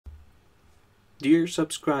Dear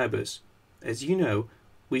subscribers, as you know,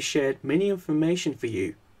 we shared many information for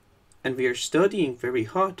you, and we are studying very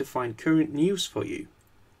hard to find current news for you.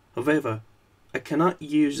 However, I cannot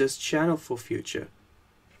use this channel for future.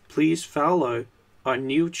 Please follow our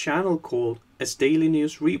new channel called as Daily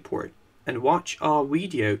News Report and watch our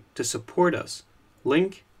video to support us.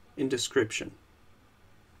 Link in description.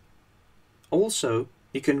 Also,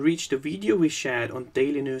 you can reach the video we shared on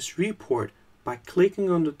Daily News Report by clicking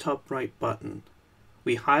on the top right button.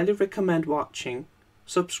 We highly recommend watching,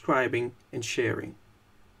 subscribing and sharing.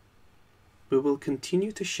 We will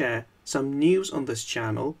continue to share some news on this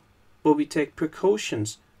channel, but we take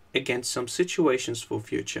precautions against some situations for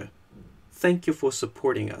future. Thank you for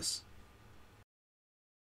supporting us.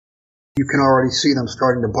 You can already see them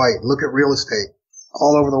starting to bite. Look at real estate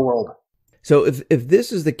all over the world. So if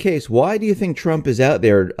this is the case, why do you think Trump is out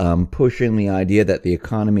there pushing the idea that the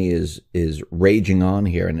economy is raging on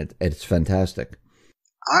here and it's fantastic?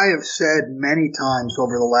 I have said many times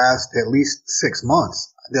over the last at least 6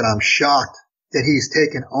 months that I'm shocked that he's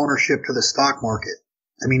taken ownership to the stock market.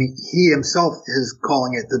 I mean, he himself is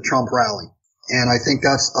calling it the Trump rally. And I think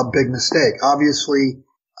that's a big mistake. Obviously,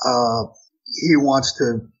 he wants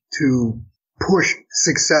to push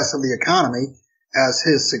success of the economy as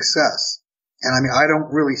his success. And I mean, I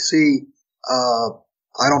don't really see,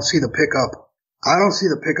 I don't see the pickup. I don't see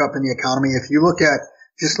the pickup in the economy. If you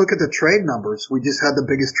just look at the trade numbers, we just had the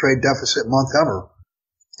biggest trade deficit month ever.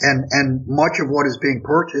 And much of what is being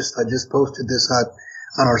purchased, I just posted this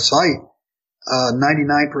on our site,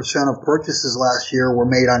 99% of purchases last year were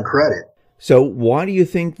made on credit. So why do you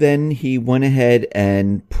think then he went ahead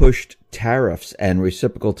and pushed tariffs and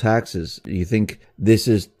reciprocal taxes? Do you think this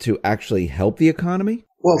is to actually help the economy?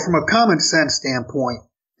 Well, from a common sense standpoint,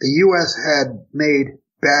 the U.S. had made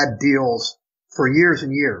bad deals for years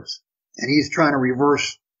and years, and he's trying to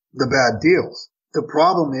reverse the bad deals. The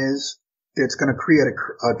problem is it's going to create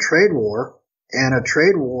a trade war, and a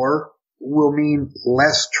trade war will mean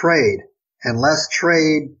less trade, and less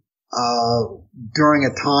trade during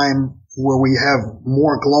a time where we have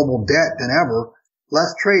more global debt than ever.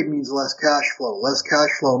 Less trade means less cash flow. Less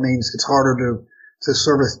cash flow means it's harder to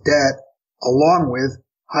service debt, along with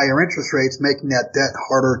higher interest rates, making that debt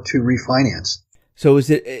harder to refinance. So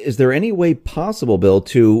is there any way possible, Bill,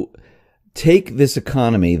 to take this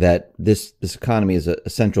economy, that this economy is a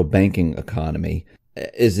central banking economy,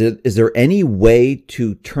 is there any way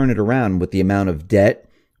to turn it around with the amount of debt,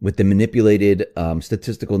 with the manipulated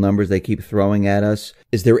statistical numbers they keep throwing at us?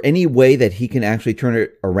 Is there any way that he can actually turn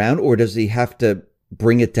it around, or does he have to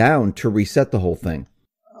bring it down to reset the whole thing?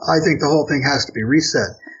 I think the whole thing has to be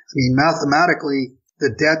reset. I mean, mathematically, the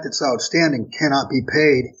debt that's outstanding cannot be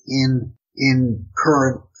paid in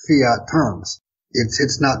current fiat terms.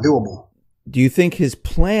 It's not doable. Do you think his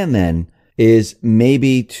plan then is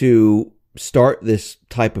maybe to start this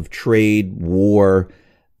type of trade war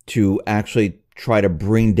to actually try to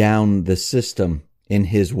bring down the system in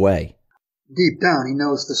his way? Deep down, he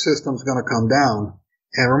knows the system's going to come down.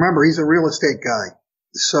 And remember, he's a real estate guy.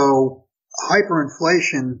 So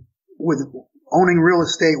hyperinflation, with owning real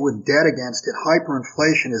estate with debt against it,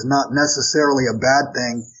 hyperinflation is not necessarily a bad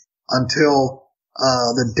thing until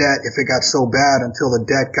the debt, if it got so bad, until the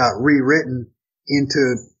debt got rewritten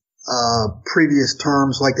into previous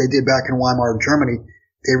terms like they did back in Weimar Germany.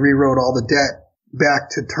 They rewrote all the debt back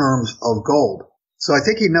to terms of gold. So I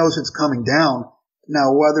think he knows it's coming down.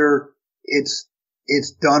 Now, whether it's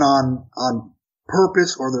done on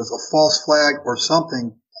purpose or there's a false flag or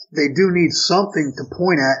something, they do need something to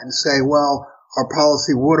point at and say, well, our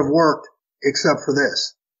policy would have worked except for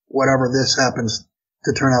this, whatever this happens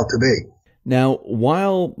to turn out to be. Now,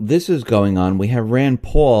 while this is going on, we have Rand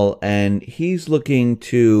Paul, and he's looking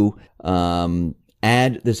to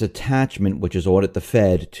add this attachment, which is audit the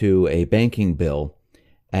Fed, to a banking bill.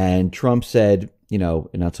 And Trump said, in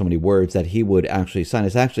not so many words, that he would actually sign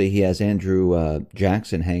this. Actually, he has Andrew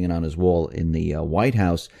Jackson hanging on his wall in the White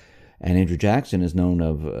House, and Andrew Jackson is known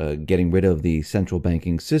of getting rid of the central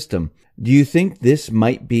banking system. Do you think this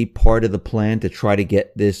might be part of the plan to try to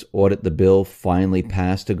get this audit the bill finally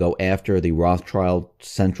passed to go after the Rothschild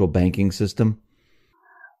central banking system?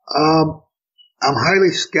 I'm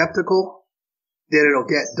highly skeptical that it'll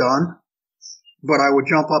get done, but I would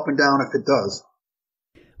jump up and down if it does.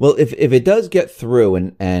 Well, if it does get through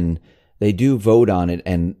and they do vote on it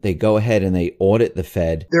and they go ahead and they audit the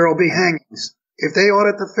Fed, there will be hangings. If they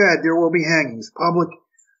audit the Fed, there will be hangings, public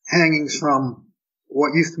hangings from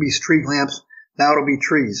what used to be street lamps. Now it'll be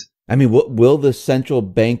trees. I mean, will the central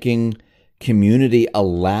banking community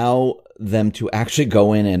allow them to actually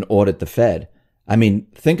go in and audit the Fed? I mean,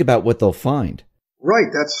 think about what they'll find. Right.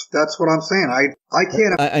 That's what I'm saying. I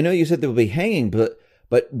can't I know you said they'll be hanging, but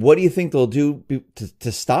what do you think they'll do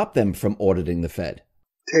to stop them from auditing the Fed?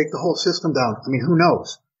 take the whole system down. I mean, who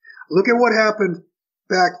knows? Look at what happened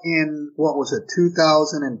back in, what was it,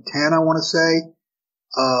 2010, I want to say,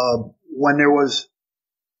 when there was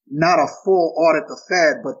not a full audit the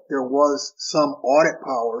Fed, but there was some audit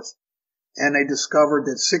powers, and they discovered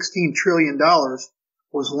that $16 trillion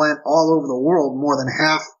was lent all over the world, more than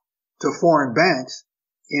half to foreign banks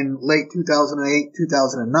in late 2008,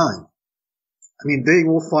 2009. I mean, they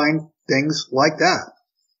will find things like that.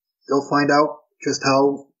 They'll find out just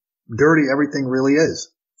how dirty everything really is.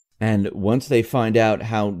 And once they find out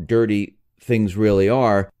how dirty things really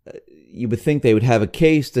are, you would think they would have a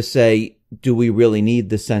case to say, do we really need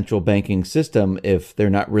the central banking system if they're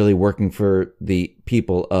not really working for the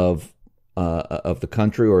people of the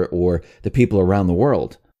country or the people around the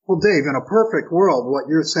world? Well, Dave, in a perfect world, what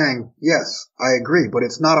you're saying, yes, I agree, but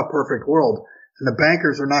it's not a perfect world, and the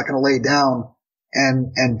bankers are not going to lay down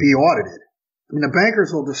and be audited. I mean, the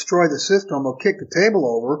bankers will destroy the system. They'll kick the table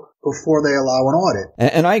over before they allow an audit.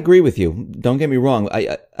 And I agree with you. Don't get me wrong.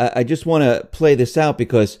 I just want to play this out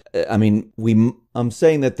because, I mean, I'm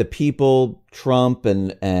saying that the people, Trump,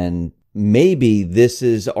 and maybe this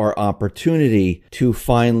is our opportunity to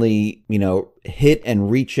finally, hit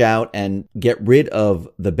and reach out and get rid of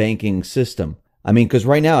the banking system. I mean, because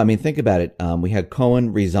right now, I mean, think about it. We had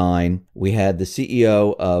Cohen resign. We had the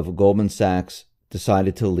CEO of Goldman Sachs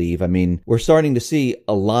decided to leave. I mean, we're starting to see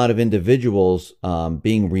a lot of individuals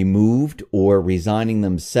being removed or resigning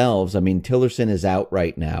themselves. I mean, Tillerson is out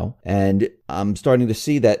right now. And I'm starting to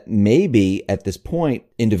see that maybe at this point,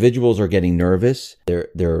 individuals are getting nervous.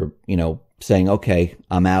 They're saying, okay,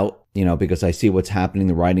 I'm out, because I see what's happening.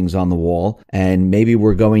 The writing's on the wall. And maybe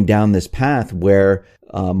we're going down this path where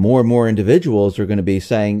more and more individuals are going to be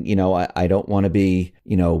saying, I don't want to be,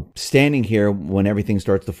 standing here when everything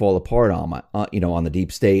starts to fall apart on on the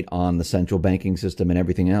deep state, on the central banking system and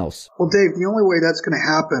everything else. Well, Dave, the only way that's going to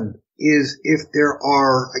happen is if there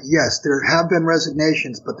have been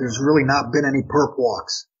resignations, but there's really not been any perp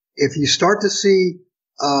walks. If you start to see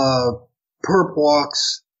perp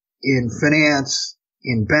walks in finance,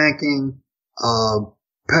 in banking,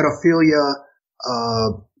 pedophilia,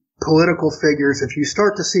 political figures, if you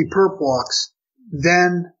start to see perp walks,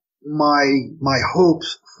 then my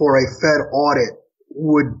hopes for a Fed audit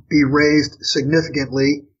would be raised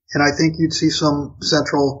significantly, and I think you'd see some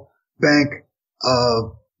central bank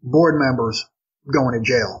board members going to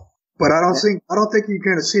jail. But I don't think you're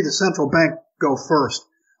going to see the central bank go first.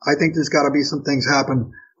 I think there's got to be some things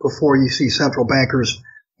happen before you see central bankers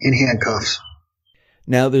in handcuffs.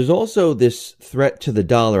 Now, there's also this threat to the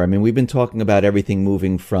dollar. I mean, we've been talking about everything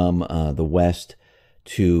moving from the West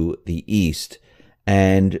to the East.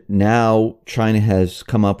 And now China has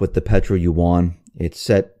come up with the petro yuan. It's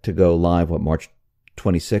set to go live, March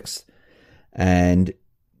 26th. And,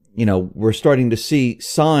 we're starting to see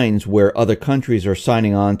signs where other countries are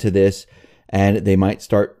signing on to this, and they might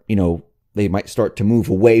start to move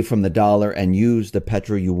away from the dollar and use the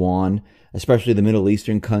petro yuan, especially the Middle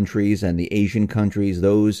Eastern countries and the Asian countries,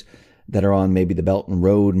 those that are on maybe the Belt and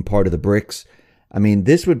Road and part of the BRICS. I mean,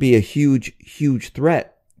 this would be a huge, huge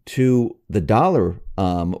threat to the dollar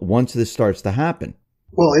once this starts to happen.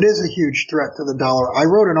 Well, it is a huge threat to the dollar. I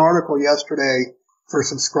wrote an article yesterday for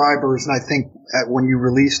subscribers, and I think when you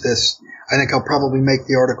release this, I think I'll probably make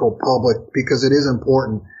the article public because it is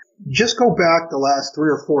important. Just go back the last 3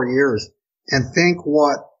 or 4 years and think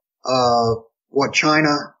what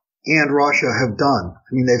China and Russia have done. I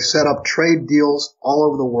mean, they've set up trade deals all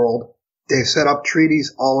over the world. They've set up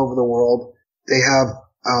treaties all over the world. They have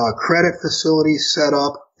credit facilities set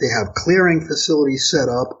up. They have clearing facilities set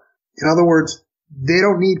up. In other words, they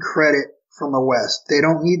don't need credit from the West. They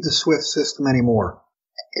don't need the SWIFT system anymore.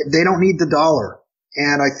 They don't need the dollar.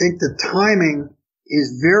 And I think the timing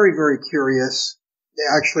is very, very curious.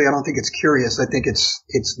 Actually, I don't think it's curious. I think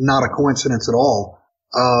it's not a coincidence at all.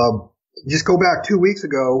 Just go back 2 weeks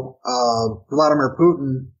ago, Vladimir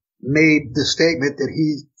Putin made the statement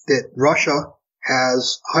that Russia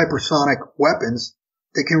has hypersonic weapons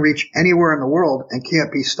that can reach anywhere in the world and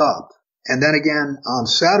can't be stopped. And then again on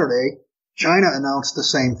Saturday, China announced the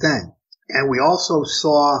same thing. And we also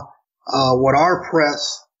saw what our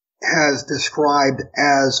press has described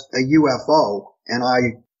as a UFO, and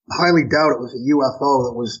I highly doubt it was a UFO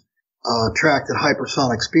that was tracked at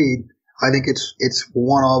hypersonic speed. I think it's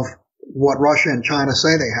one of what Russia and China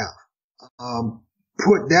say they have.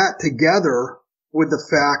 Put that together with the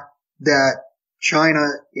fact that China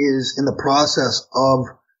is in the process of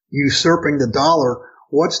usurping the dollar.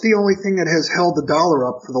 What's the only thing that has held the dollar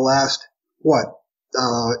up for the last,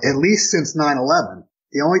 at least since 9/11.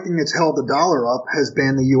 The only thing that's held the dollar up has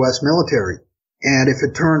been the U.S. military. And if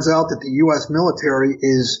it turns out that the U.S. military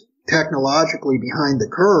is technologically behind the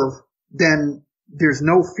curve, then there's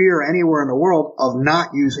no fear anywhere in the world of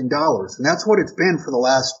not using dollars. And that's what it's been for the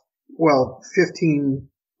last,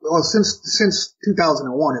 since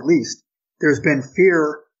 2001 at least. There's been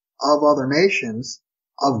fear of other nations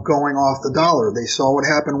of going off the dollar. They saw what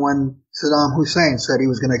happened when Saddam Hussein said he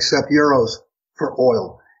was going to accept euros for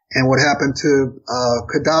oil, and what happened to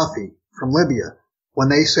Gaddafi from Libya when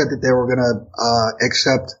they said that they were going to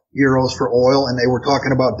accept euros for oil, and they were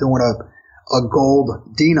talking about doing a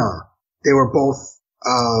gold dinar. They were both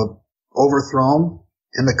overthrown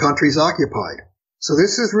and the country's occupied. So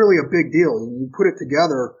this is really a big deal. You put it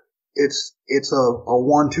together, it's a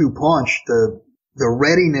 1-2 punch. The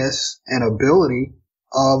readiness and ability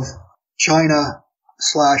of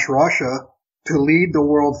China/Russia to lead the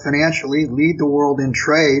world financially, lead the world in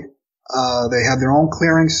trade. They have their own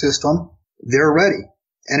clearing system. They're ready.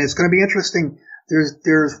 And it's going to be interesting.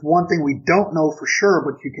 There's one thing we don't know for sure,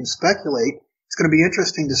 but you can speculate. It's going to be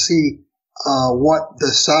interesting to see what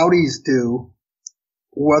the Saudis do,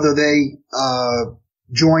 whether they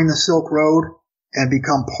join the Silk Road and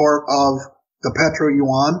become part of the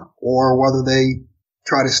petro-yuan, or whether they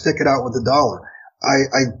try to stick it out with the dollar.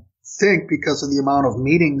 I think because of the amount of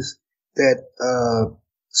meetings that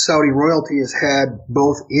Saudi royalty has had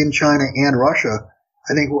both in China and Russia,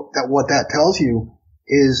 I think what that tells you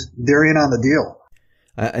is they're in on the deal.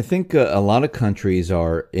 I think a lot of countries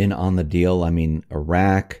are in on the deal. I mean,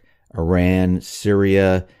 Iraq, Iran,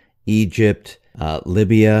 Syria, Egypt,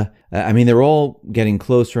 Libya. I mean, they're all getting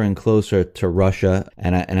closer and closer to Russia.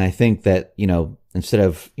 And I think that, instead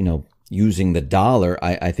of, using the dollar,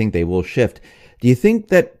 I think they will shift. Do you think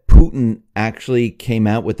that Putin actually came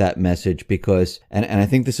out with that message because, and I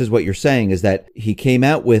think this is what you're saying, is that he came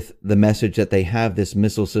out with the message that they have this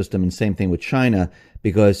missile system, and same thing with China,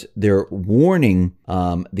 because they're warning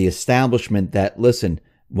the establishment that, listen,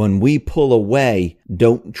 when we pull away,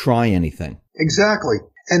 don't try anything. Exactly.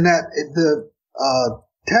 And that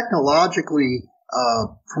technologically,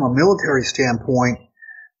 from a military standpoint,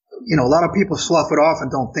 a lot of people slough it off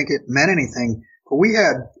and don't think it meant anything. But we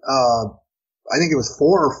had, I think it was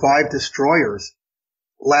 4 or 5 destroyers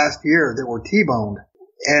last year that were T-boned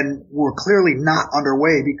and were clearly not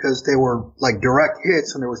underway because they were like direct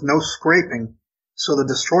hits and there was no scraping. So the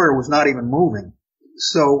destroyer was not even moving.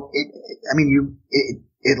 So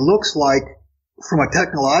it looks like from a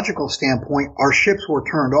technological standpoint, our ships were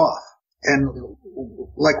turned off. And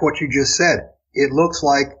like what you just said, it looks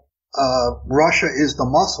like Russia is the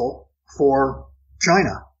muscle for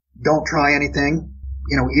China. Don't try anything,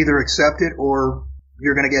 either accept it or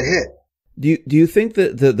you're going to get hit. Do you think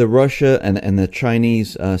that the Russia and the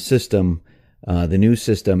Chinese system, the new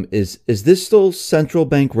system, is this still central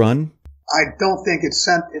bank run? I don't think it's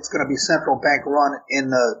going to be central bank run in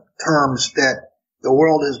the terms that the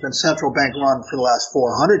world has been central bank run for the last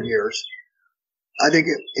 400 years. I think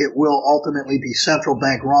it will ultimately be central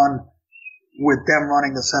bank run with them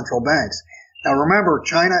running the central banks. Now remember,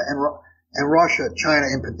 China and Russia, China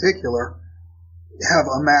in particular, have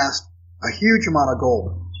amassed a huge amount of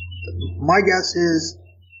gold. My guess is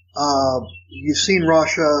you've seen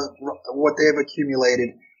Russia, what they've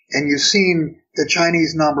accumulated, and you've seen the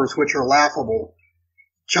Chinese numbers, which are laughable.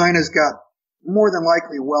 China's got more than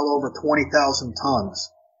likely well over 20,000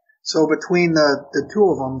 tons. So between the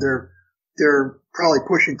two of them, they're probably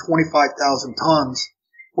pushing 25,000 tons,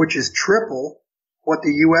 which is triple what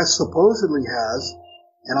the U.S. supposedly has.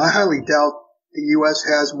 And I highly doubt the U.S.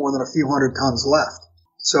 has more than a few hundred tons left.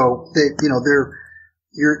 So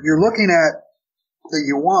you're looking at the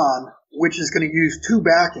yuan, which is going to use 2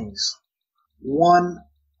 backings. One,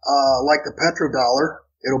 like the petrodollar,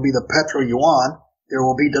 it'll be the petro yuan. There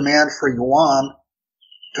will be demand for yuan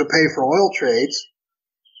to pay for oil trades.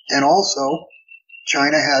 And also,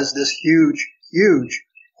 China has this huge, huge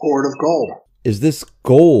hoard of gold. Is this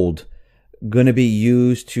gold going to be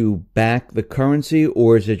used to back the currency,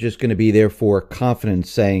 or is it just going to be there for confidence,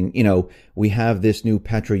 saying, we have this new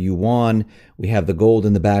petro yuan, we have the gold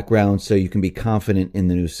in the background, so you can be confident in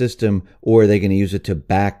the new system, or are they going to use it to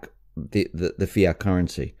back the fiat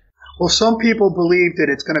currency? Well, some people believe that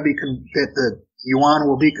it's going to be that the yuan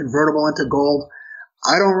will be convertible into gold.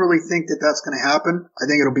 I don't really think that that's going to happen. I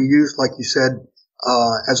think it'll be used, like you said,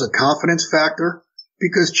 as a confidence factor,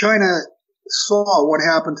 because China saw what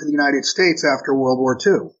happened to the United States after World War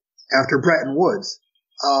II, after Bretton Woods.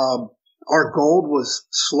 Our gold was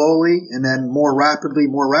slowly and then more rapidly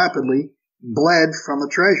bled from the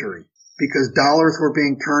treasury because dollars were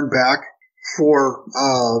being turned back for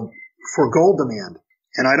for gold demand.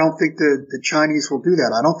 And I don't think the Chinese will do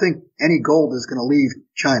that. I don't think any gold is going to leave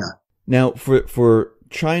China. Now, for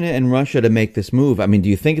China and Russia to make this move, I mean, do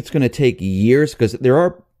you think it's going to take years? Because there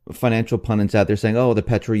are financial pundits out there saying, oh, the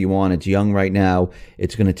petro yuan, it's young right now.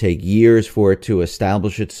 It's going to take years for it to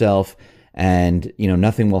establish itself. And,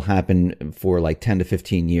 nothing will happen for like 10 to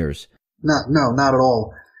 15 years. No, not at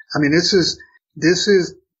all. I mean, this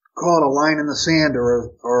is called a line in the sand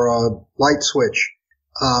or a light switch.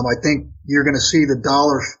 I think you're going to see the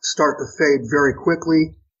dollar start to fade very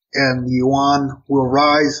quickly, and the yuan will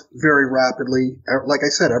rise very rapidly. Like I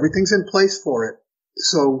said, everything's in place for it.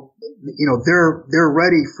 So, they're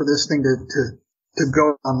ready for this thing to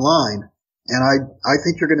go online. And I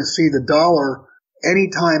think you're going to see the dollar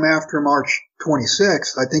anytime after March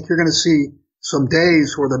 26th. I think you're going to see some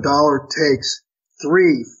days where the dollar takes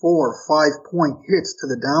 3, 4, 5-point hits to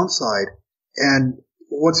the downside. And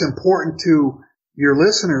what's important to your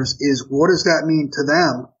listeners is, what does that mean to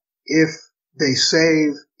them if they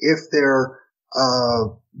save, if they're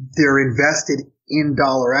invested in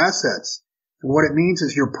dollar assets? And what it means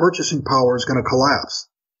is your purchasing power is going to collapse.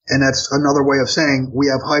 And that's another way of saying we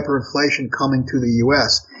have hyperinflation coming to the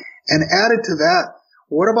U.S. And added to that,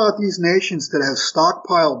 what about these nations that have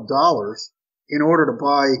stockpiled dollars in order to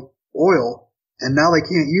buy oil, and now they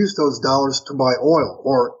can't use those dollars to buy oil,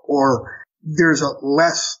 or there's a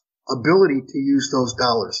less ability to use those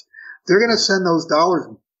dollars? They're going to send those dollars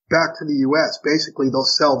back to the U.S. Basically, they'll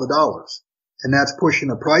sell the dollars, and that's pushing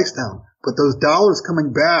the price down. But those dollars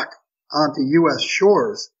coming back onto U.S.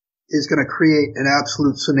 shores is going to create an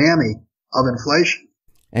absolute tsunami of inflation.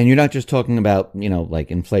 And you're not just talking about, like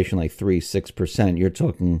inflation like 3-6%. You're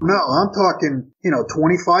talking... No, I'm talking,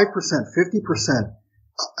 25%, 50%.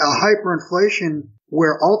 A hyperinflation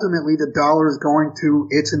where ultimately the dollar is going to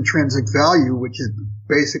its intrinsic value, which is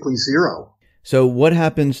basically zero. So what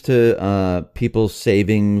happens to people's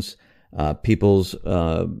savings, people's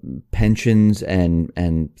pensions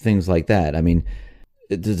and things like that? I mean,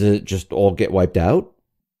 does it just all get wiped out?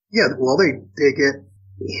 Yeah, well, they get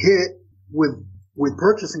hit with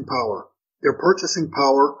purchasing power. Their purchasing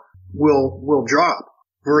power will drop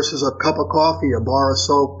versus a cup of coffee, a bar of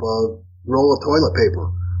soap, a roll of toilet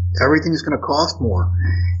paper. Everything's going to cost more.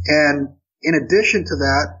 And in addition to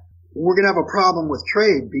that, we're going to have a problem with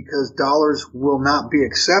trade because dollars will not be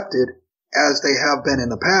accepted as they have been in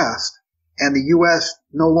the past. And the U.S.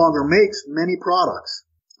 no longer makes many products.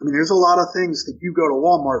 I mean, there's a lot of things that you go to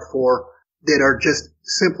Walmart for that are just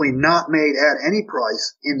simply not made at any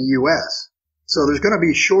price in the U.S. So there's going to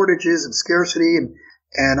be shortages and scarcity,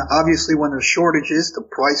 and obviously when there's shortages, the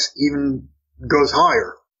price even goes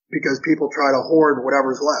higher because people try to hoard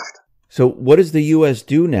whatever's left. So what does the U.S.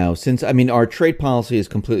 do now? Since, I mean, our trade policy is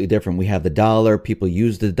completely different. We have the dollar, people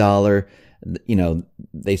use the dollar,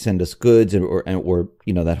 they send us goods or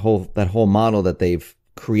that whole model that they've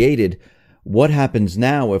created. What happens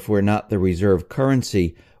now if we're not the reserve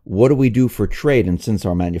currency? What do we do for trade? And since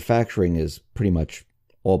our manufacturing is pretty much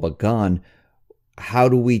all but gone, how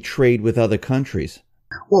do we trade with other countries?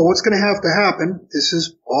 Well, what's going to have to happen, this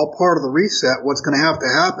is all part of the reset, what's going to have to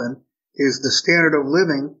happen is the standard of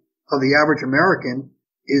living of the average American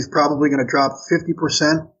is probably going to drop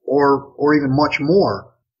 50% or even much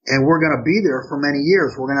more. And we're going to be there for many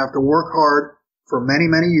years. We're going to have to work hard for many,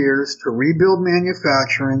 many years to rebuild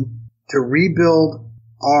manufacturing, to rebuild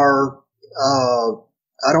our,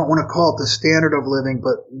 I don't want to call it the standard of living,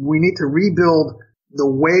 but we need to rebuild the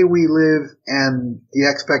way we live and the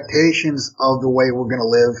expectations of the way we're going to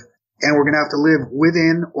live. And we're going to have to live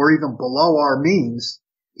within or even below our means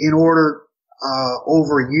in order,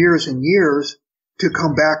 over years and years to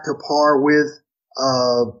come back to par with,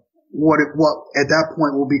 what at that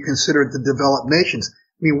point will be considered the developed nations.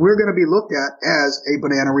 I mean, we're going to be looked at as a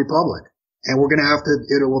banana republic, and we're going to have to,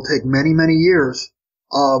 it will take many, many years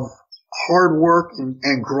of hard work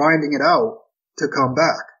and grinding it out to come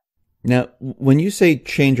back. Now, when you say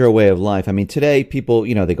change our way of life, I mean, today people,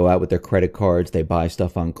 they go out with their credit cards, they buy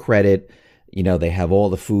stuff on credit, they have all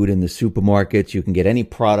the food in the supermarkets. You can get any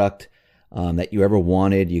product that you ever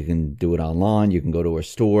wanted. You can do it online. You can go to a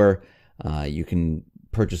store. You can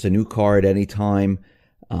purchase a new car at any time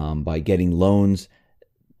by getting loans.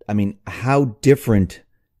 I mean, how different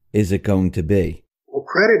is it going to be? Well,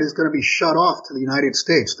 credit is going to be shut off to the United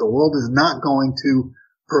States. The world is not going to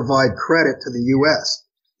provide credit to the U.S.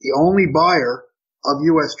 The only buyer of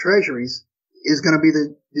U.S. Treasuries is going to be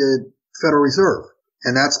the Federal Reserve,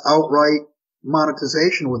 and that's outright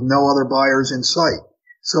monetization with no other buyers in sight.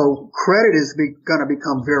 So credit is going to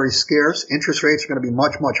become very scarce. Interest rates are going to be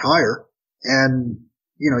much, much higher. And,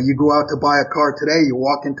 you go out to buy a car today, you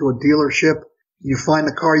walk into a dealership, You find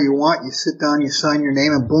the car you want, you sit down, you sign your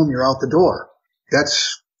name, and boom, you're out the door.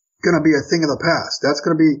 That's going to be a thing of the past. That's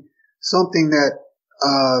going to be something that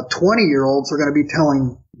 20-year-olds are going to be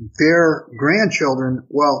telling their grandchildren,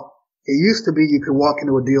 well, it used to be you could walk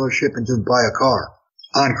into a dealership and just buy a car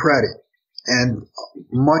on credit. And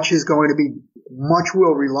much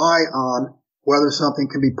will rely on whether something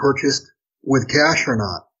can be purchased with cash or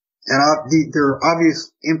not. And there are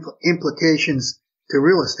obvious implications to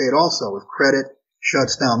real estate also if credit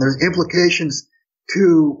shuts down. There's implications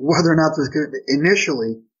to whether or not there's going to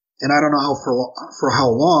initially, and I don't know for how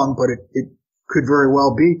long, but it could very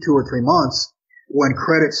well be 2 or 3 months when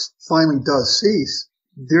credit finally does cease.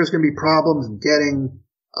 There's going to be problems getting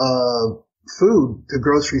food to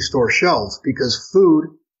grocery store shelves because food,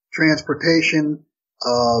 transportation,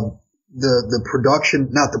 the production,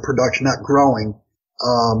 not growing,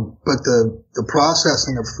 but the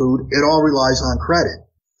processing of food, it all relies on credit.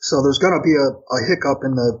 So there's going to be a hiccup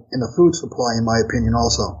in the food supply, in my opinion,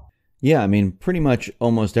 also. Yeah, I mean, pretty much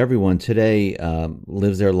almost everyone today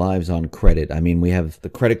lives their lives on credit. I mean, we have the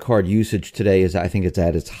credit card usage today I think it's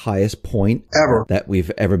at its highest point ever that we've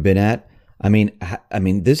ever been at. I mean,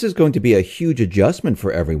 this is going to be a huge adjustment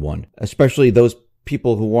for everyone, especially those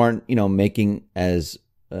people who aren't, making as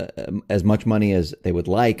much money as they would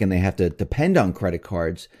like, and they have to depend on credit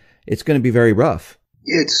cards. It's going to be very rough.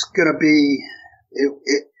 It's going to be,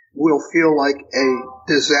 it will feel like a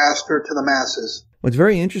disaster to the masses. What's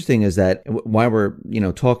very interesting is that while we're,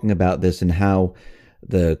 talking about this and how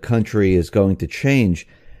the country is going to change,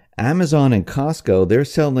 Amazon and Costco, they're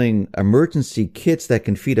selling emergency kits that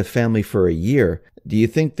can feed a family for a year. Do you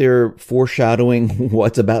think they're foreshadowing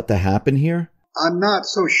what's about to happen here? I'm not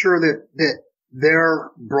so sure that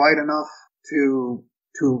they're bright enough to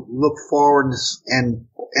look forward and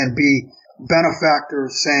be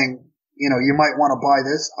benefactors saying, you might want to buy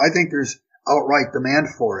this. I think there's outright demand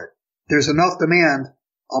for it. There's enough demand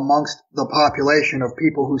amongst the population of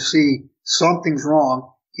people who see something's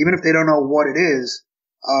wrong, even if they don't know what it is.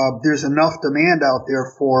 There's enough demand out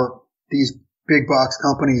there for these big box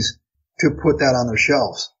companies to put that on their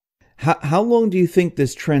shelves. How long do you think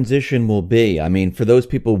this transition will be? I mean, for those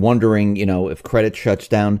people wondering, if credit shuts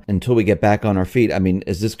down until we get back on our feet, I mean,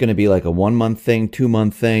 is this going to be like a 1-month thing,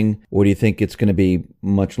 2-month thing, or do you think it's going to be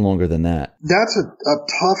much longer than that? That's a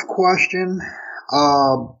tough question.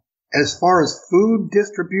 As far as food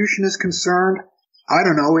distribution is concerned, I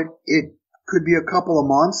don't know. It could be a couple of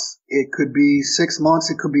months. It could be 6 months.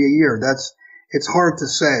 It could be a year. It's hard to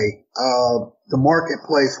say. The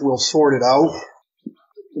marketplace will sort it out.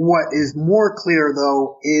 What is more clear,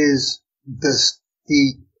 though, is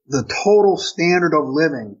the total standard of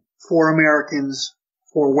living for Americans,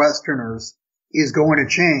 for Westerners, is going to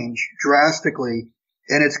change drastically,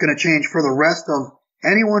 and it's going to change for the rest of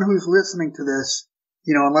anyone who's listening to this.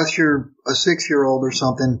 Unless you're a 6-year-old or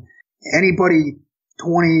something, anybody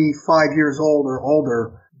 25 years old or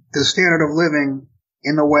older, the standard of living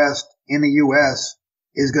in the West, in the U.S.,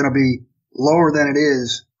 is going to be lower than it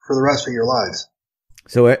is for the rest of your lives.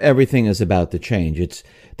 So everything is about to change. It's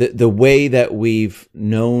the way that we've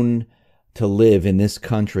known to live in this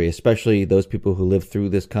country, especially those people who live through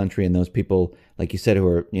this country and those people, like you said, who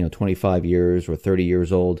are 25 years or 30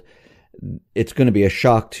 years old. It's going to be a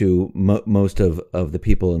shock to most of the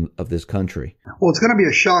people of this country. Well, it's going to be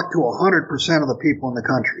a shock to 100% of the people in the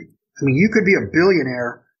country. I mean, you could be a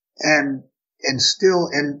billionaire and still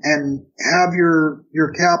have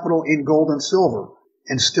your capital in gold and silver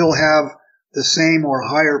and still have the same or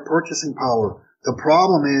higher purchasing power. The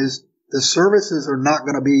problem is the services are not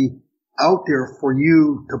going to be out there for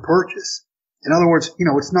you to purchase. In other words,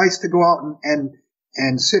 it's nice to go out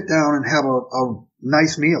and sit down and have a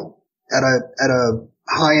nice meal at a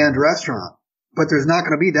high-end restaurant. But there's not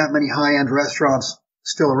going to be that many high-end restaurants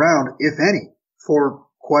still around, if any, for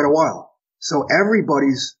quite a while. So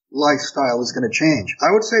everybody's lifestyle is going to change.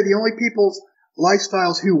 I would say the only people's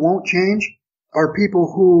lifestyles who won't change are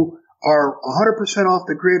people who are 100% off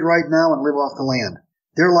the grid right now and live off the land.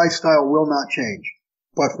 Their lifestyle will not change.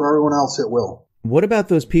 But for everyone else, it will. What about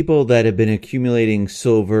those people that have been accumulating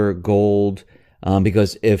silver, gold?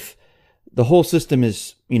 Because if the whole system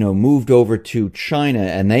is, moved over to China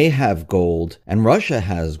and they have gold and Russia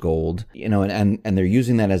has gold, and they're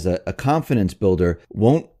using that as a confidence builder,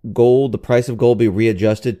 won't the price of gold be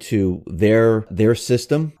readjusted to their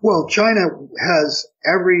system? Well, China has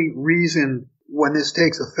every reason, when this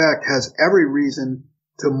takes effect, has every reason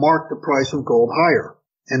to mark the price of gold higher.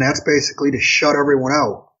 And that's basically to shut everyone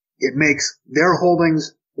out. It makes their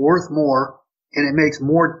holdings worth more, and it makes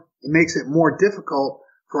it more difficult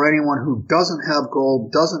for anyone who doesn't have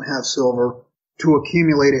gold, doesn't have silver, to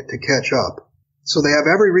accumulate it to catch up. So they have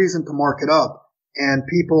every reason to mark it up. And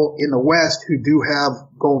people in the West who do have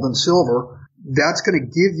gold and silver, that's going to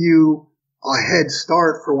give you a head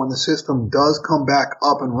start for when the system does come back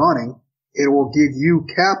up and running. It will give you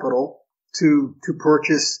capital to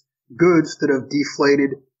purchase goods that have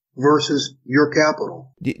deflated versus your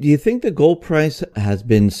capital. Do you think the gold price has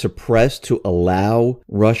been suppressed to allow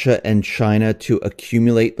Russia and China to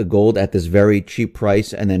accumulate the gold at this very cheap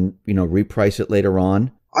price and then, reprice it later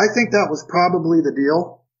on? I think that was probably the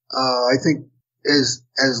deal. I think as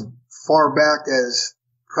far back as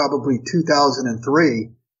probably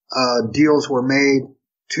 2003, deals were made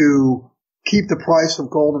to keep the price of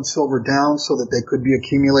gold and silver down so that they could be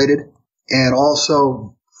accumulated, and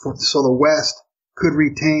also so the West could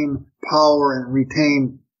retain power and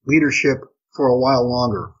retain leadership for a while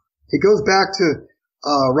longer. It goes back to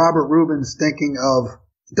Robert Rubin's thinking of,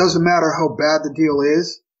 it doesn't matter how bad the deal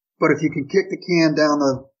is, but if you can kick the can down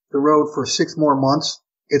the road for 6 more months,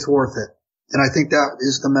 it's worth it. And I think that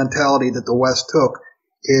is the mentality that the West took,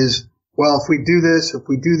 is, well, if we do this, if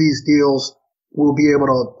we do these deals, we'll be able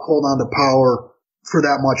to hold on to power for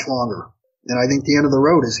that much longer. And I think the end of the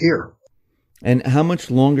road is here. And how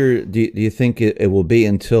much longer do you think it will be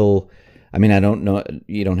until, I don't know,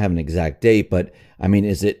 you don't have an exact date, but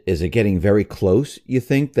is it getting very close, you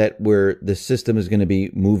think, that where the system is going to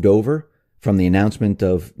be moved over from the announcement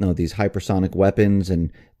of these hypersonic weapons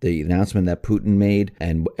and the announcement that Putin made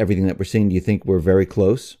and everything that we're seeing? Do you think we're very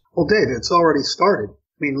close? Well, Dave, it's already started.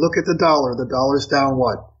 Look at the dollar. The dollar's down,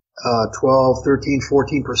 12, 13,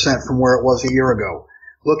 14% from where it was a year ago.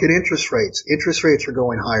 Look at interest rates. Interest rates are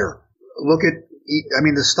going higher. Look at,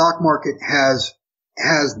 the stock market has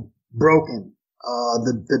broken.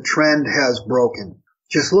 The trend has broken.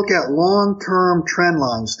 Just look at long-term trend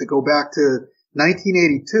lines that go back to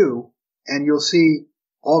 1982, and you'll see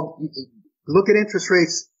look at interest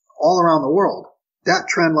rates all around the world. That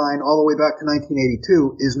trend line all the way back to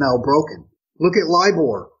 1982 is now broken. Look at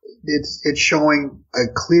LIBOR. It's showing a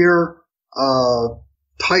clear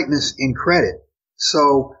tightness in credit.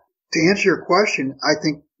 So to answer your question, I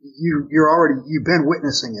think you've been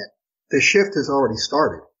witnessing it. The shift has already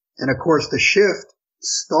started. And of course, the shift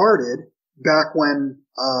started back when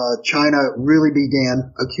China really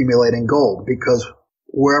began accumulating gold, because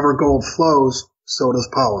wherever gold flows, so does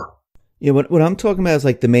power. Yeah, what I'm talking about is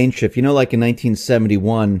like the main shift. Like in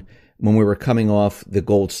 1971, when we were coming off the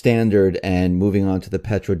gold standard and moving on to the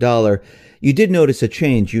petrodollar, you did notice a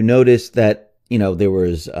change. You noticed that, there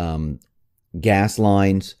was gas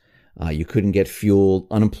lines. You couldn't get fuel.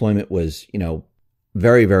 Unemployment was,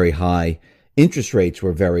 very, very high. Interest rates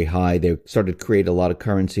were very high. They started to create a lot of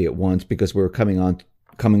currency at once because we were coming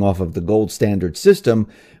off of the gold standard system,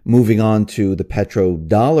 moving on to the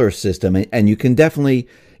petrodollar system. And you can definitely,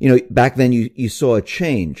 back then you saw a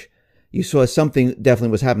change. You saw something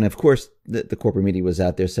definitely was happening. Of course, the corporate media was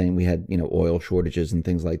out there saying we had, oil shortages and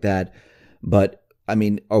things like that. But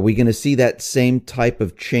are we going to see that same type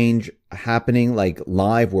of change happening, like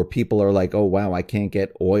live, where people are like, oh, wow, I can't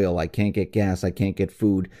get oil, I can't get gas, I can't get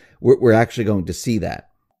food? We're actually going to see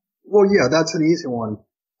that. Well, yeah, that's an easy one.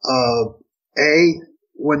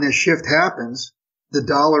 When this shift happens, the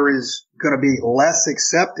dollar is going to be less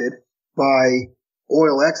accepted by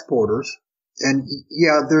oil exporters. And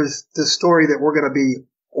yeah, there's the story that we're going to be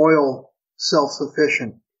oil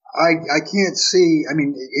self-sufficient. I can't see,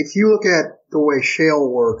 if you look at the way shale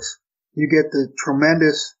works, you get the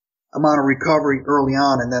tremendous amount of recovery early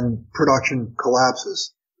on and then production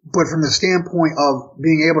collapses. But from the standpoint of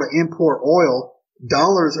being able to import oil,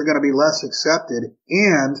 dollars are going to be less accepted,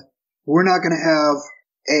 and we're not going to have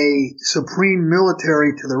a supreme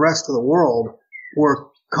military to the rest of the world where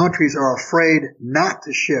countries are afraid not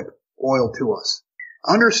to ship oil to us.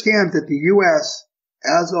 Understand that the U.S.,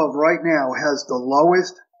 as of right now, has the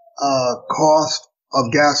lowest cost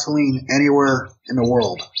of gasoline anywhere in the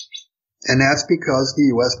world. And that's because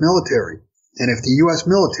the U.S. military. And if the U.S.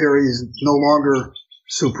 military is no longer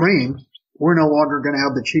supreme, we're no longer going to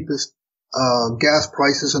have the cheapest gas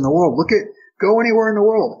prices in the world. Go anywhere in the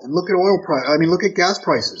world and look at look at gas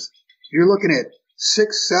prices. You're looking at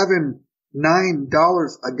 $6, $7,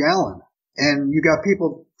 $9 a gallon. And you got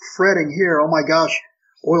people fretting here, oh my gosh,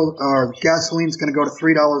 gasoline's going to go to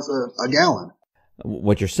 $3 a gallon.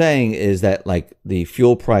 What you're saying is that, like, the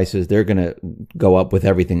fuel prices, they're going to go up with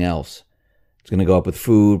everything else. It's going to go up with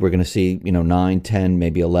food. We're going to see, $9, $10,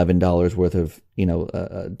 maybe $11 worth of,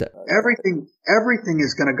 everything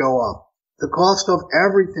is going to go up. The cost of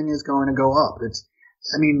everything is going to go up.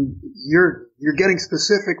 You're getting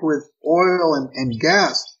specific with oil and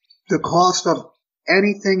gas. The cost of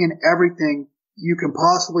anything and everything you can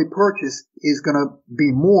possibly purchase is going to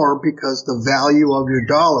be more because the value of your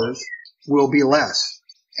dollars will be less,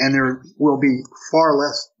 and there will be far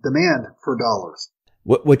less demand for dollars.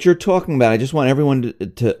 What you're talking about, I just want everyone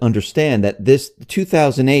to understand that this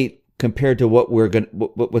 2008 compared to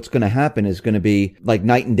what's going to happen is going to be like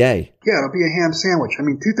night and day. Yeah, it'll be a ham sandwich. I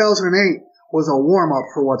mean, 2008 was a warm up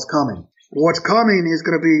for what's coming. What's coming is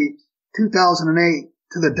going to be 2008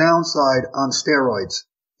 to the downside on steroids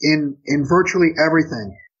in virtually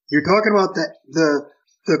everything. You're talking about the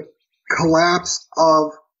collapse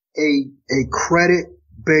of a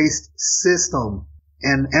credit-based system,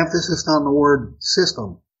 and emphasis on the word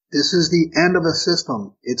system. This is the end of a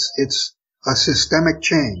system. It's a systemic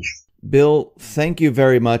change. Bill, thank you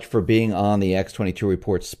very much for being on the X22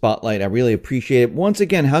 Report Spotlight. I really appreciate it. Once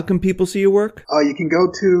again, how can people see your work? You can go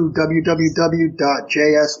to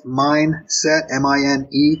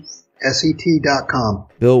www.jsmineset.com.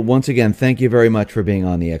 Bill, once again, thank you very much for being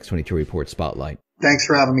on the X22 Report Spotlight. Thanks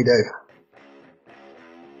for having me, Dave.